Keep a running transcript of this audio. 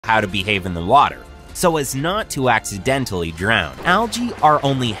how to behave in the water, so as not to accidentally drown. Algae are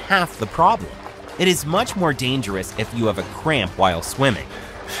only half the problem. It is much more dangerous if you have a cramp while swimming.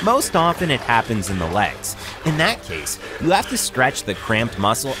 Most often it happens in the legs. In that case, you have to stretch the cramped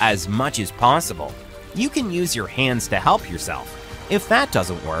muscle as much as possible. You can use your hands to help yourself. If that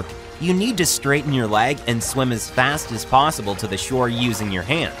doesn't work, you need to straighten your leg and swim as fast as possible to the shore using your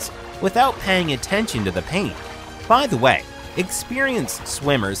hands, without paying attention to the pain. By the way, experienced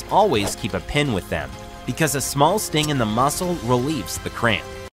swimmers always keep a pin with them, because a small sting in the muscle relieves the cramp.